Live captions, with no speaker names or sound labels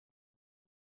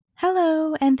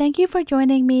Hello, and thank you for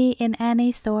joining me in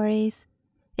Annie Stories.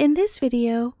 In this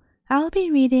video, I'll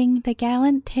be reading The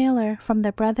Gallant Tailor from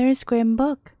the Brothers Grimm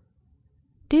book.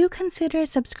 Do consider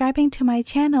subscribing to my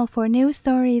channel for new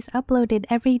stories uploaded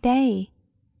every day.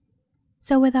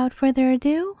 So without further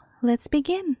ado, let's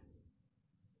begin.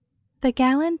 The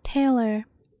Gallant Tailor.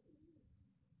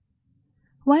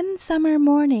 One summer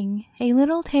morning, a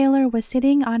little tailor was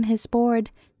sitting on his board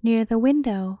near the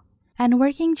window and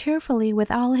working cheerfully with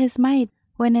all his might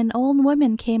when an old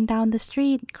woman came down the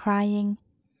street crying,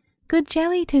 "Good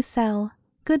jelly to sell!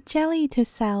 Good jelly to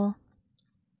sell!"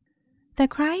 The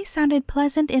cry sounded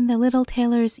pleasant in the little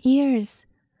tailor's ears,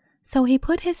 so he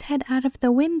put his head out of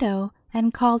the window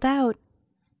and called out,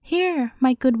 "Here,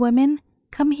 my good woman,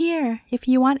 come here if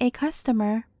you want a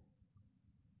customer."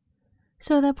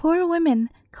 So the poor woman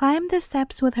climbed the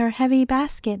steps with her heavy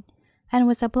basket and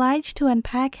was obliged to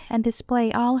unpack and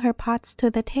display all her pots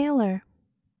to the tailor.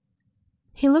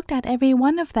 He looked at every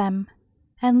one of them,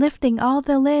 and lifting all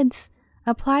the lids,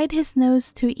 applied his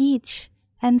nose to each,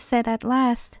 and said at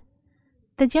last,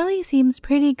 "The jelly seems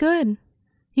pretty good.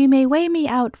 You may weigh me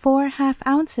out 4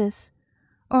 half-ounces,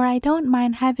 or I don't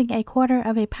mind having a 1/4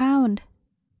 of a pound."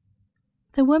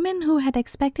 The woman, who had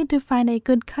expected to find a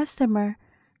good customer,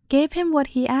 gave him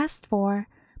what he asked for,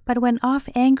 but went off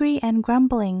angry and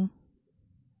grumbling.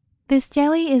 "This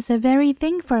jelly is the very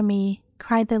thing for me,"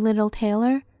 cried the little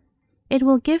tailor. "It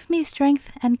will give me strength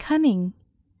and cunning."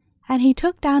 And he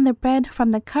took down the bread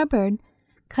from the cupboard,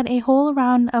 cut a hole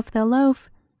round of the loaf,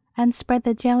 and spread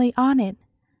the jelly on it,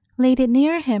 laid it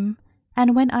near him,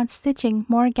 and went on stitching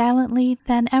more gallantly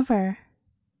than ever.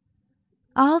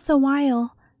 All the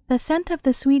while, the scent of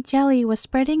the sweet jelly was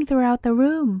spreading throughout the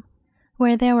room,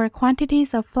 where there were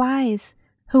quantities of flies,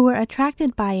 who were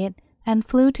attracted by it and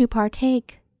flew to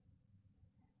partake.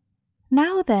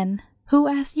 "Now then, who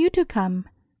asked you to come?"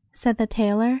 said the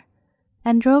tailor,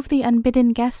 and drove the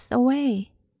unbidden guests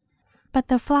away. But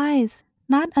the flies,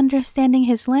 not understanding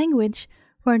his language,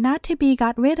 were not to be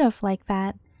got rid of like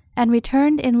that, and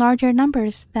returned in larger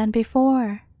numbers than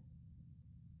before.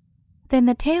 Then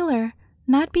the tailor,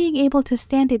 not being able to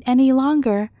stand it any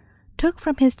longer, took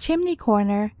from his chimney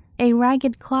corner a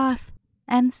ragged cloth,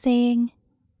 and saying,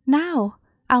 "Now,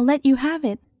 I'll let you have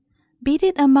it," beat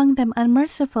it among them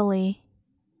unmercifully.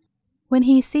 When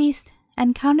he ceased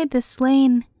and counted the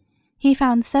slain, he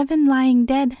found 7 lying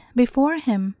dead before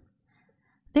him.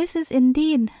 "This is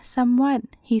indeed somewhat,"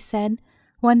 he said,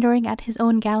 wondering at his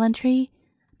own gallantry.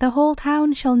 "The whole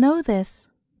town shall know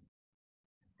this."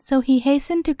 So he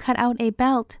hastened to cut out a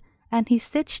belt, and he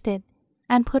stitched it,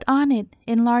 and put on it,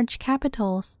 in large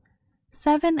capitals,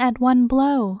 7 at one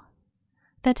blow.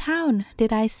 "The town,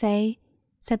 did I say?"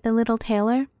 said the little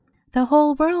tailor. "The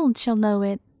whole world shall know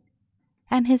it."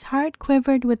 And his heart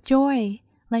quivered with joy,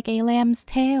 like a lamb's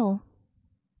tail.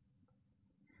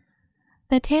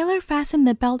 The tailor fastened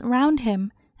the belt round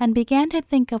him, and began to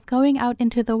think of going out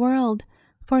into the world,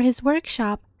 for his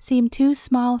workshop seemed too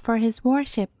small for his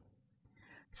worship.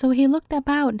 So he looked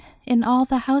about in all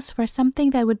the house for something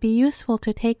that would be useful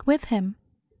to take with him.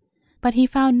 But he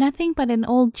found nothing but an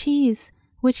old cheese,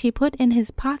 which he put in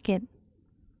his pocket.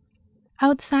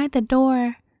 Outside the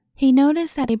door, he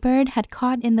noticed that a bird had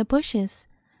caught in the bushes,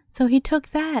 so he took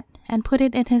that and put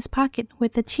it in his pocket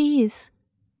with the cheese.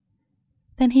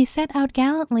 Then he set out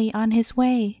gallantly on his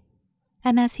way,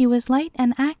 and as he was light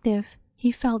and active,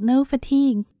 he felt no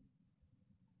fatigue.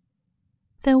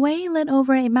 The way led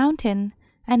over a mountain,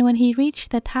 and when he reached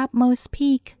the topmost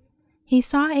peak, he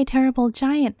saw a terrible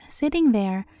giant sitting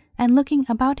there and looking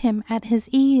about him at his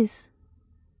ease.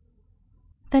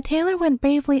 The tailor went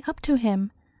bravely up to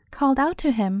him, called out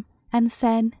to him, and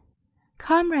said,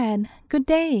 "Comrade, good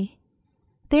day.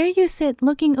 There you sit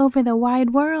looking over the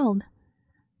wide world.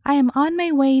 I am on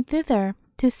my way thither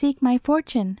to seek my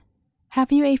fortune.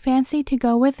 Have you a fancy to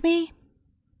go with me?"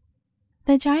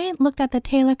 The giant looked at the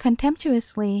tailor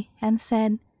contemptuously and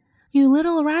said, "You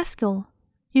little rascal,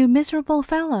 you miserable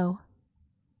fellow."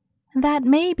 "That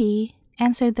may be,"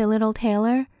 answered the little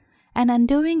tailor, and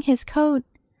undoing his coat,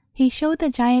 he showed the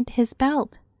giant his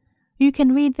belt. "You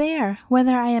can read there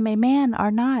whether I am a man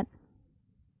or not."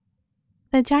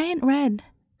 The giant read,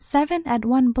 7 at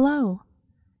one blow,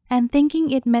 and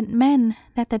thinking it meant men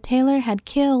that the tailor had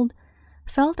killed,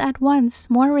 felt at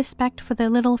once more respect for the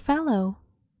little fellow.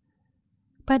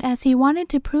 But as he wanted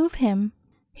to prove him,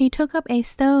 he took up a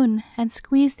stone and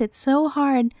squeezed it so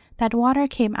hard that water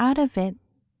came out of it.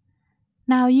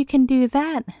 "Now you can do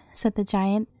that," said the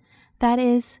giant. "That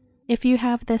is, if you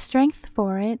have the strength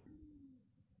for it."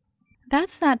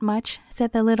 "That's not much,"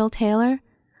 said the little tailor.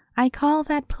 "I call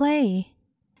that play."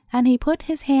 And he put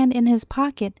his hand in his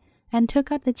pocket and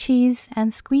took out the cheese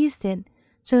and squeezed it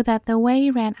so that the whey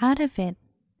ran out of it.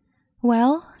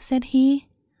 "Well," said he,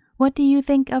 "what do you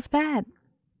think of that?"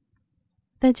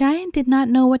 The giant did not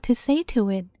know what to say to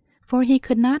it, for he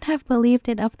could not have believed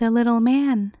it of the little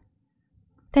man.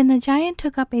 Then the giant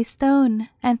took up a stone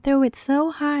and threw it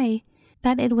so high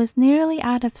that it was nearly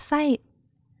out of sight.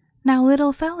 "Now,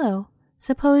 little fellow,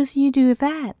 suppose you do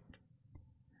that."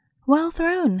 "Well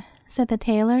thrown," said the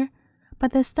tailor,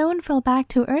 "but the stone fell back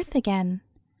to earth again.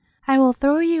 I will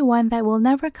throw you one that will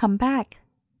never come back."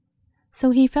 So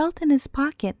he felt in his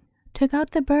pocket, took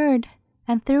out the bird,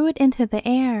 and threw it into the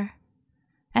air.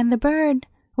 And the bird,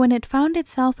 when it found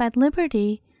itself at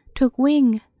liberty, took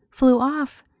wing, flew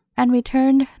off, and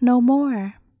returned no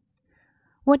more.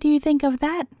 "What do you think of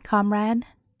that, comrade?"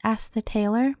 asked the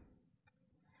tailor.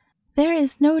 "There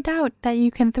is no doubt that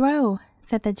you can throw,"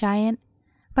 said the giant,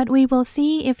 "but we will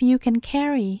see if you can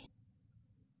carry."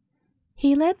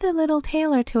 He led the little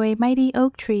tailor to a mighty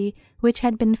oak tree which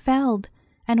had been felled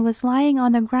and was lying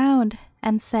on the ground,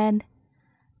 and said,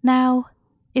 "Now,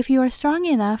 if you are strong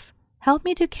enough, help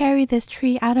me to carry this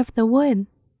tree out of the wood."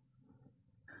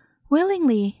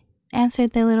 "Willingly,"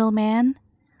 answered the little man.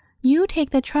 "You take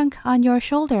the trunk on your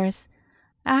shoulders.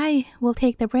 I will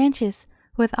take the branches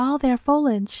with all their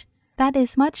foliage. That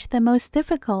is much the most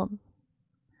difficult."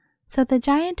 So the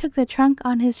giant took the trunk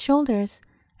on his shoulders,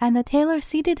 and the tailor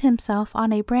seated himself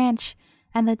on a branch,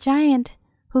 and the giant,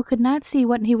 who could not see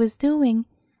what he was doing,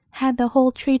 had the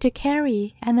whole tree to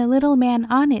carry and the little man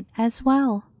on it as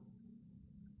well.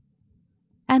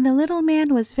 And the little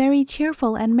man was very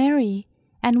cheerful and merry,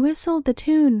 and whistled the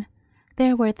tune,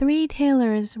 "There were 3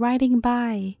 tailors riding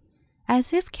by,"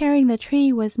 as if carrying the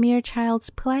tree was mere child's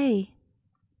play.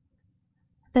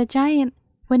 The giant,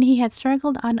 when he had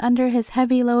struggled on under his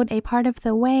heavy load a part of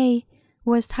the way,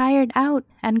 was tired out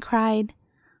and cried,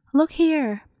 "Look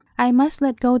here, I must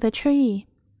let go the tree."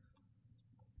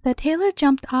 The tailor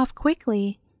jumped off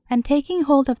quickly, and taking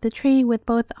hold of the tree with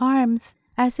both arms,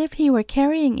 as if he were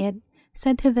carrying it,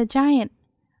 said to the giant,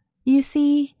 "You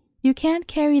see, you can't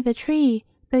carry the tree,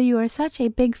 though you are such a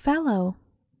big fellow."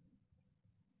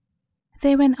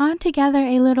 They went on together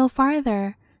a little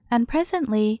farther, and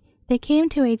presently they came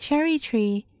to a cherry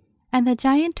tree, and the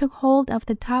giant took hold of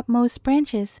the topmost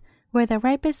branches where the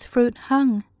ripest fruit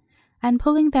hung, and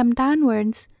pulling them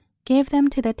downwards, gave them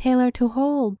to the tailor to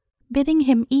hold, bidding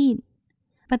him eat.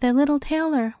 But the little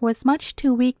tailor was much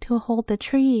too weak to hold the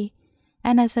tree,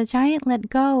 and as the giant let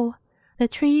go, the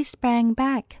tree sprang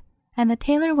back, and the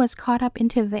tailor was caught up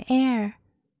into the air.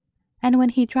 And when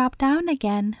he dropped down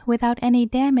again without any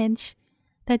damage,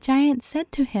 the giant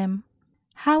said to him,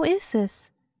 "How is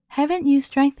this? Haven't you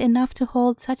strength enough to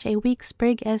hold such a weak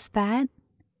sprig as that?"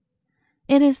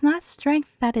 "It is not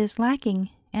strength that is lacking,"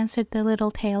 answered the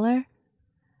little tailor.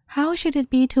 "How should it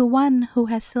be to one who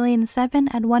has slain 7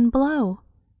 at one blow?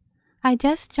 I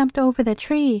just jumped over the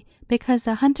tree because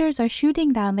the hunters are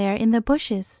shooting down there in the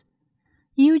bushes.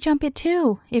 You jump it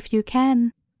too, if you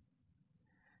can."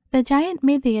 The giant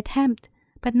made the attempt,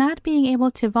 but not being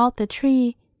able to vault the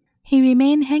tree, he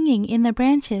remained hanging in the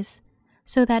branches,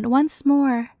 so that once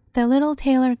more the little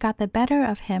tailor got the better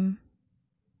of him.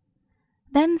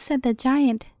 Then said the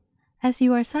giant, "As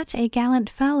you are such a gallant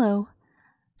fellow,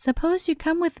 suppose you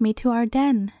come with me to our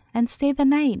den and stay the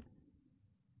night."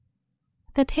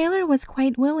 The tailor was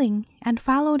quite willing and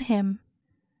followed him.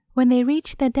 When they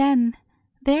reached the den,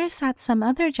 there sat some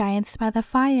other giants by the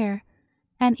fire,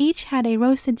 and each had a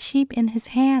roasted sheep in his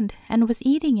hand and was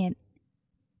eating it.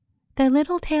 The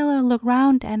little tailor looked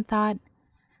round and thought,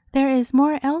 "There is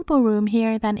more elbow room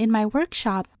here than in my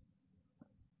workshop."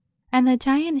 And the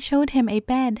giant showed him a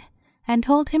bed, and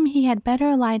told him he had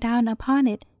better lie down upon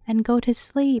it and go to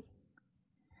sleep.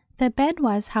 The bed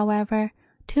was, however,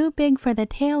 too big for the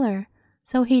tailor,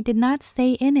 so he did not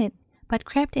stay in it, but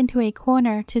crept into a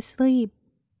corner to sleep.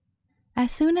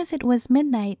 As soon as it was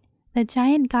midnight, the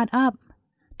giant got up,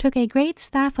 took a great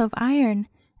staff of iron,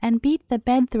 and beat the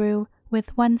bed through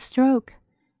with one stroke,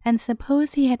 and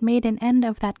suppose he had made an end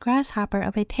of that grasshopper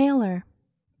of a tailor.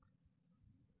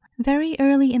 Very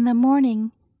early in the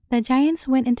morning, the giants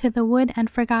went into the wood and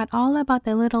forgot all about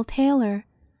the little tailor,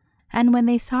 and when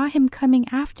they saw him coming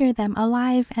after them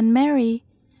alive and merry,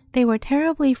 they were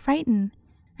terribly frightened,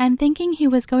 and thinking he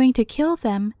was going to kill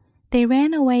them, they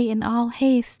ran away in all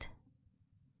haste.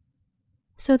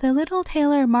 So the little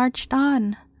tailor marched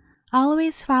on,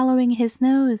 always following his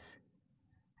nose,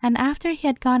 and after he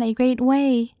had gone a great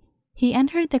way, he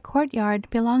entered the courtyard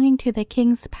belonging to the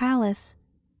king's palace,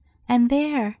 and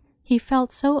there he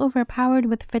felt so overpowered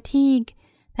with fatigue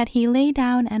that he lay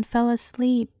down and fell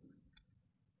asleep.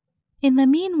 In the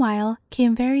meanwhile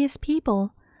came various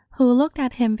people, who looked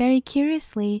at him very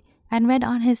curiously and read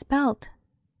on his belt,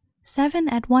 7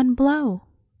 at one blow.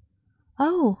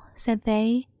 "Oh," said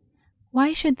they,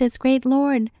 "why should this great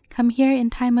lord come here in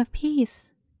time of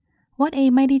peace? What a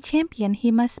mighty champion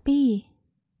he must be."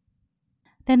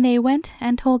 Then they went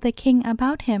and told the king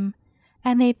about him,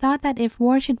 and they thought that if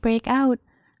war should break out,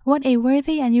 what a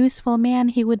worthy and useful man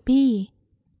he would be,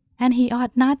 and he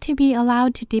ought not to be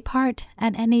allowed to depart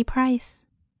at any price.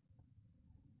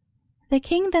 The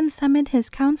king then summoned his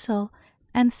council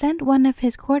and sent one of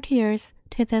his courtiers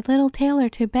to the little tailor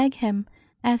to beg him,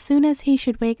 as soon as he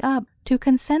should wake up, to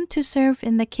consent to serve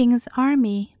in the king's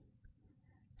army.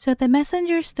 So the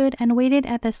messenger stood and waited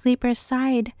at the sleeper's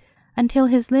side until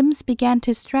his limbs began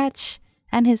to stretch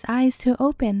and his eyes to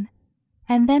open,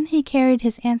 and then he carried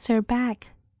his answer back.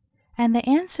 And the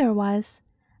answer was,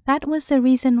 "That was the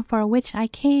reason for which I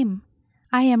came.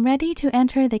 I am ready to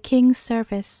enter the king's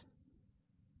service."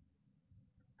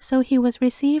 So he was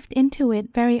received into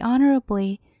it very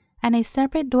honorably, and a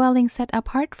separate dwelling set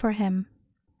apart for him.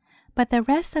 But the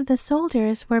rest of the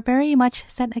soldiers were very much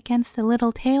set against the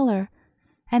little tailor,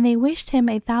 and they wished him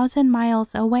 1,000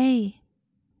 miles away.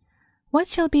 "What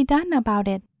shall be done about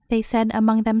it?" they said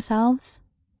among themselves.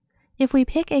 "If we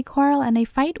pick a quarrel and a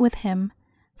fight with him,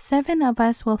 7 of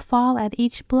us will fall at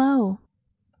each blow.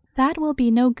 That will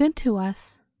be no good to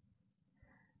us."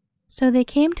 So they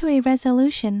came to a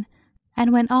resolution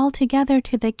and went all together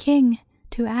to the king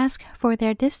to ask for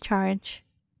their discharge.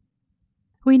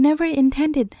 "We never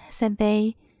intended," said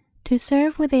they, "to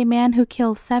serve with a man who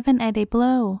killed 7 at a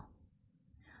blow."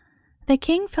 The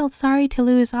king felt sorry to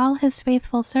lose all his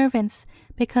faithful servants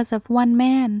because of one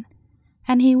man,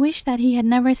 and he wished that he had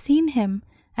never seen him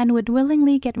and would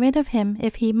willingly get rid of him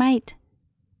if he might.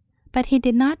 But he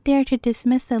did not dare to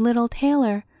dismiss the little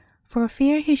tailor, for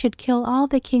fear he should kill all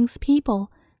the king's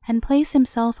people and place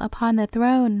himself upon the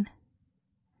throne.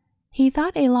 He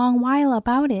thought a long while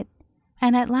about it,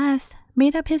 and at last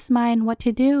made up his mind what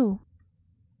to do.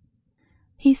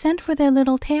 He sent for the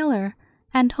little tailor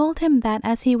and told him that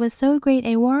as he was so great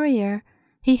a warrior,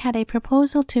 he had a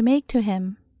proposal to make to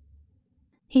him.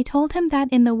 He told him that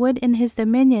in the wood in his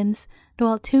dominions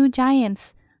dwelt 2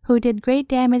 giants who did great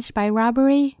damage by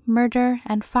robbery, murder,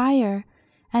 and fire,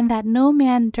 and that no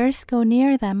man durst go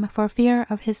near them for fear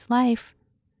of his life,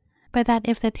 but that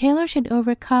if the tailor should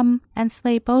overcome and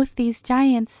slay both these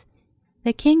giants,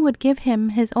 the king would give him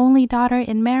his only daughter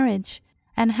in marriage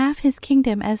and half his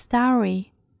kingdom as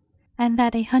dowry, and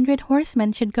that 100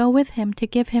 horsemen should go with him to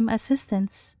give him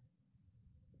assistance.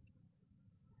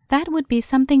 "That would be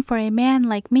something for a man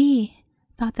like me,"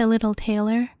 thought the little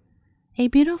tailor. "A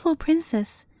beautiful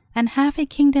princess and half a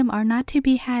kingdom are not to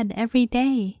be had every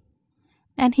day."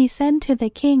 And he said to the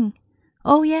king,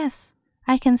 "Oh yes,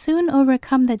 I can soon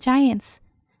overcome the giants,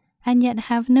 and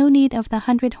yet have no need of the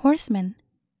 100 horsemen.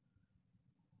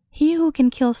 He who can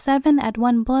kill 7 at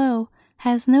one blow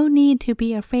has no need to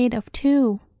be afraid of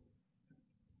 2.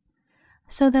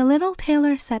 So the little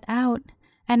tailor set out,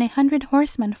 and 100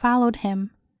 horsemen followed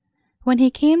him. When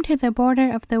he came to the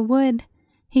border of the wood,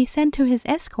 he said to his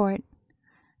escort,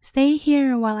 "Stay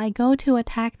here while I go to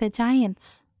attack the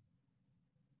giants."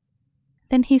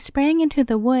 Then he sprang into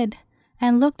the wood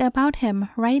and looked about him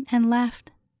right and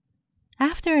left.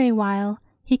 After a while,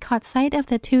 he caught sight of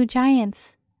the 2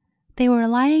 giants. They were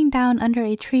lying down under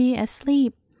a tree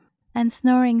asleep, and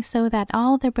snoring so that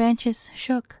all the branches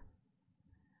shook.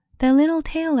 The little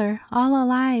tailor, all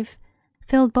alive,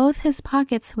 filled both his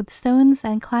pockets with stones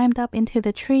and climbed up into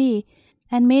the tree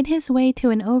and made his way to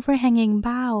an overhanging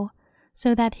bough,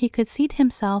 so that he could seat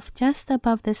himself just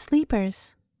above the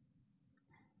sleepers.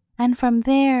 And from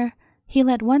there he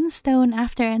let one stone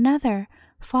after another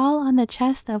fall on the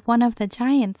chest of one of the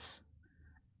giants.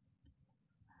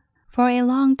 For a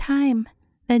long time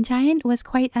the giant was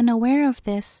quite unaware of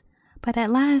this, but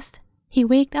at last he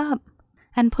waked up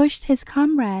and pushed his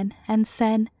comrade and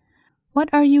said, "What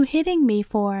are you hitting me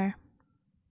for?"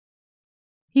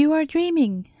 "You are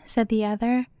dreaming," said the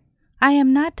other. "I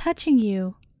am not touching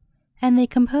you." And they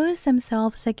composed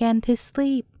themselves again to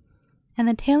sleep, and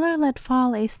the tailor let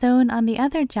fall a stone on the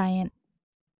other giant.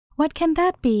 "What can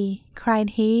that be?"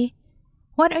 cried he.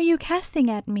 "What are you casting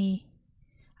at me?"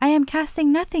 "I am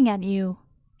casting nothing at you,"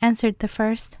 answered the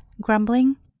first,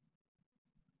 grumbling.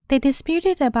 They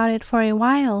disputed about it for a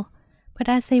while, but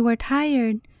as they were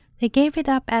tired, they gave it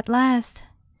up at last,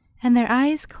 and their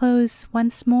eyes closed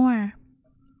once more.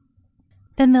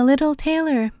 Then the little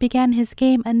tailor began his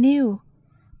game anew,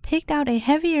 picked out a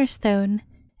heavier stone,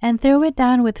 and threw it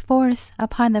down with force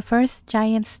upon the first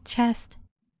giant's chest.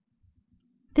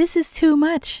 "This is too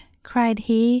much," cried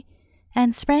he.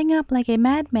 and sprang up like a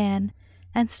madman,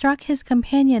 and struck his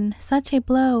companion such a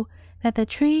blow that the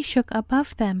tree shook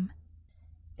above them.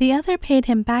 The other paid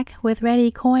him back with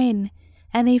ready coin,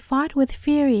 and they fought with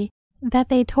fury that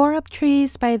they tore up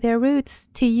trees by their roots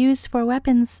to use for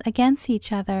weapons against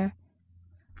each other,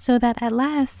 so that at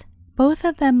last both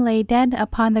of them lay dead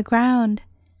upon the ground.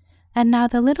 And now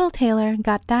the little tailor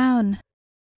got down.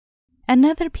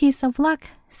 "Another piece of luck,"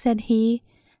 said he,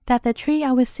 "that the tree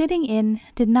I was sitting in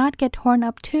did not get torn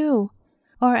up too,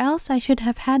 or else I should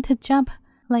have had to jump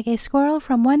like a squirrel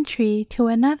from one tree to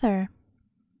another."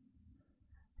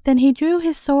 Then he drew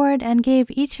his sword and gave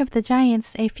each of the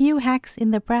giants a few hacks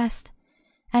in the breast,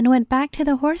 and went back to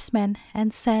the horsemen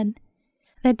and said,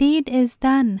 "The deed is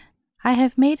done. I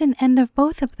have made an end of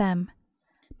both of them.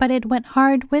 But it went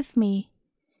hard with me.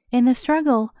 In the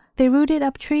struggle they rooted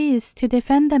up trees to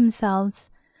defend themselves,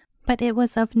 but it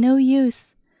was of no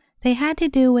use. They had to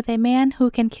do with a man who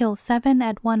can kill 7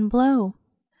 at one blow."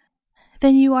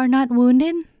 "Then you are not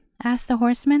wounded?" asked the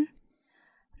horseman.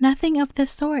 "Nothing of the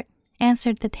sort,"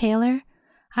 answered the tailor.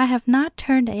 "I have not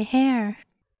turned a hair."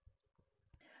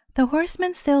 The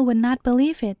horsemen still would not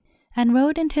believe it, and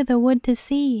rode into the wood to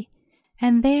see,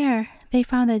 and there they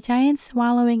found the giants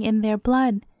wallowing in their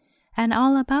blood, and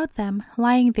all about them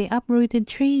lying the uprooted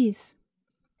trees.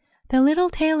 The little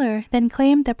tailor then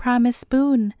claimed the promised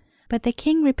boon, but the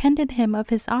king repented him of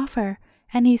his offer,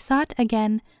 and he sought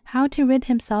again how to rid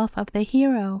himself of the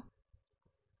hero.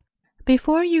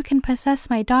 "Before you can possess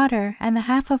my daughter and the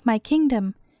half of my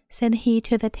kingdom," said he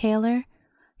to the tailor,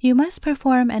 "you must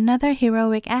perform another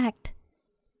heroic act.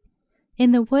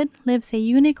 In the wood lives a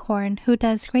unicorn who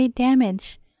does great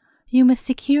damage. You must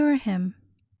secure him."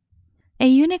 "A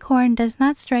unicorn does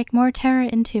not strike more terror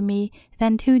into me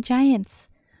than 2 giants.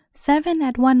 7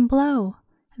 at one blow.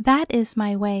 That is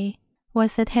my way,"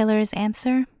 was the tailor's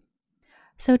answer.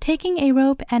 So taking a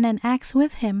rope and an axe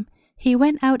with him, he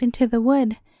went out into the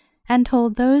wood, and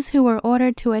told those who were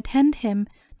ordered to attend him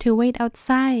to wait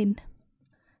outside.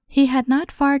 He had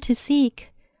not far to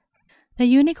seek. The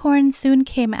unicorn soon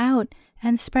came out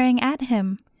and sprang at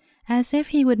him, as if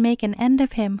he would make an end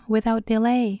of him without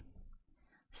delay.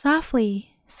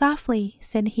 "Softly, softly,"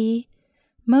 said he,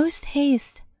 "most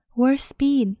haste, worse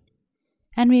speed,"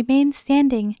 and remained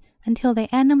standing until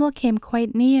the animal came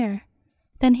quite near.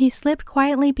 Then he slipped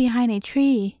quietly behind a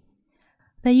tree.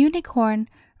 The unicorn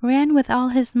ran with all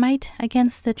his might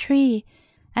against the tree,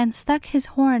 and stuck his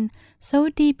horn so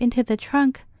deep into the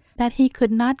trunk that he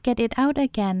could not get it out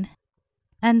again,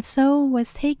 and so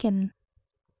was taken.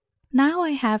 "Now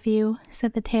I have you,"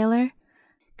 said the tailor,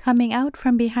 coming out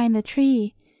from behind the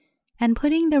tree, and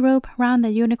putting the rope round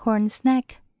the unicorn's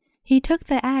neck. He took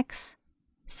the axe,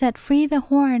 set free the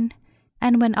horn,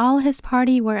 and when all his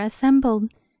party were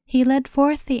assembled, he led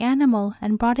forth the animal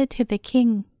and brought it to the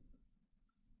king.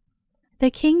 The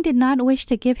king did not wish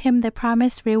to give him the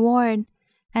promised reward,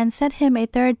 and set him a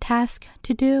third task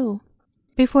to do.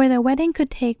 Before the wedding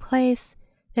could take place,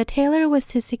 the tailor was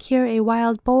to secure a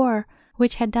wild boar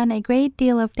which had done a great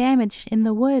deal of damage in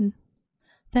the wood.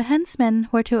 The huntsmen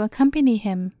were to accompany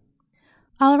him.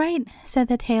 "All right," said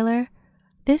the tailor,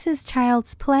 "this is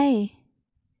child's play."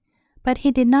 But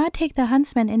he did not take the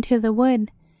huntsmen into the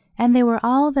wood, and they were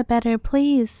all the better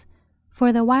pleased,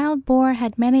 for the wild boar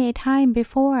had many a time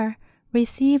before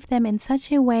received them in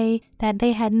such a way that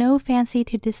they had no fancy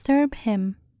to disturb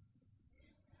him.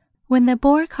 When the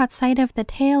boar caught sight of the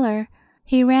tailor,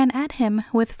 he ran at him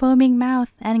with foaming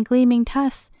mouth and gleaming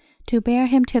tusks to bear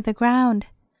him to the ground,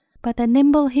 but the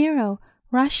nimble hero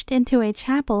rushed into a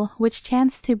chapel which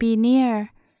chanced to be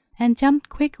near, and jumped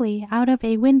quickly out of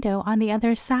a window on the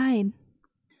other side.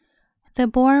 The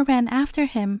boar ran after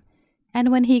him,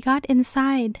 and when he got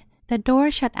inside, the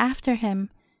door shut after him,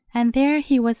 and there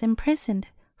he was imprisoned,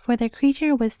 for the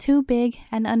creature was too big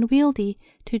and unwieldy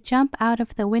to jump out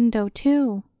of the window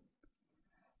too.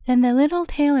 Then the little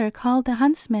tailor called the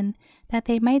huntsmen that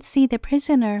they might see the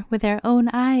prisoner with their own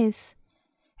eyes,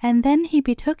 and then he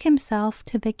betook himself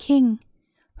to the king,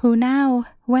 who now,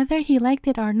 whether he liked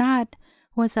it or not,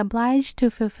 was obliged to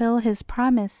fulfill his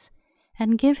promise,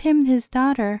 and give him his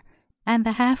daughter and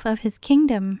the half of his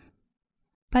kingdom.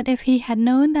 But if he had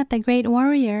known that the great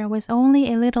warrior was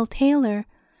only a little tailor,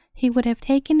 he would have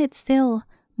taken it still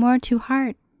more to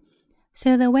heart.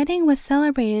 So the wedding was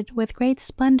celebrated with great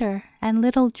splendor and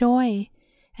little joy,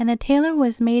 and the tailor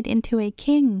was made into a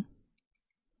king.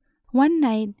 One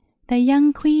night the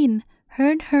young queen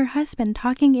heard her husband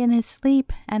talking in his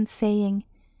sleep and saying,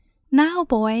 "Now,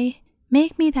 boy,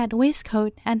 make me that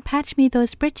waistcoat and patch me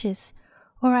those breeches,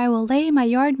 or I will lay my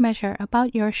yard measure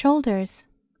about your shoulders."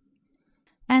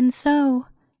 And so,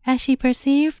 As she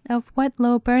perceived of what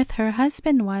low birth her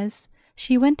husband was,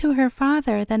 she went to her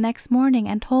father the next morning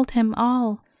and told him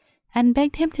all, and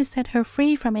begged him to set her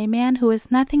free from a man who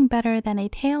was nothing better than a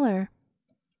tailor.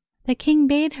 The king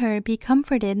bade her be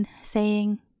comforted,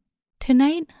 saying,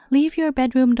 "Tonight leave your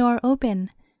bedroom door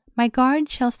open. My guard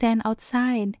shall stand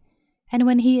outside, and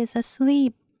when he is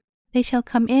asleep, they shall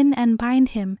come in and bind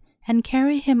him and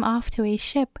carry him off to a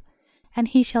ship, and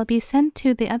he shall be sent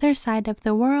to the other side of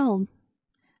the world."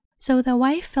 So the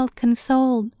wife felt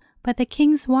consoled, but the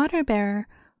king's water-bearer,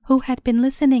 who had been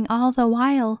listening all the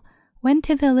while, went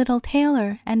to the little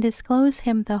tailor and disclosed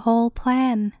him the whole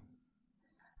plan.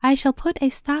 "I shall put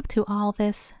a stop to all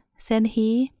this," said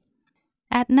he.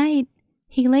 At night,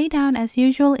 he lay down as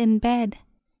usual in bed,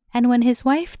 and when his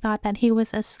wife thought that he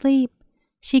was asleep,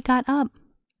 she got up,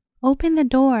 opened the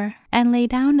door, and lay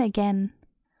down again.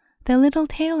 The little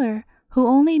tailor, who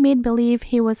only made believe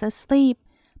he was asleep,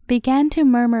 began to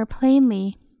murmur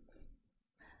plainly,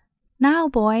 "Now,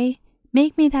 boy,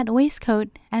 make me that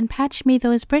waistcoat and patch me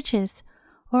those breeches,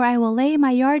 or I will lay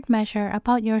my yard measure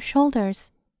about your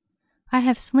shoulders. I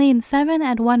have slain 7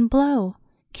 at one blow,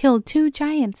 killed 2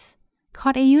 giants,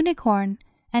 caught a unicorn,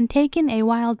 and taken a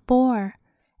wild boar,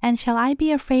 and shall I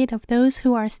be afraid of those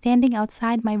who are standing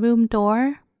outside my room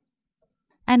door?"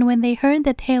 And when they heard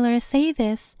the tailor say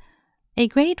this, a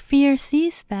great fear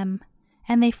seized them,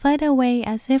 and they fled away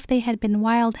as if they had been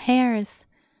wild hares,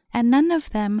 and none of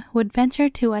them would venture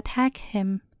to attack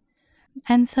him.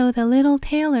 And so the little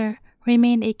tailor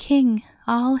remained a king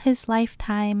all his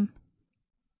lifetime.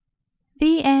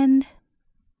 The end.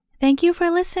 Thank you for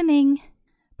listening.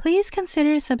 Please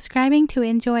consider subscribing to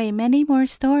enjoy many more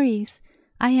stories.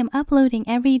 I am uploading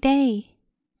every day.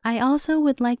 I also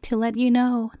would like to let you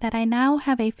know that I now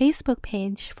have a Facebook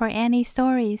page for Annie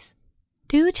Stories.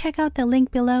 Do check out the link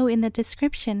below in the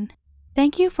description.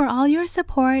 Thank you for all your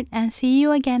support and see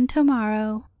you again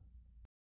tomorrow.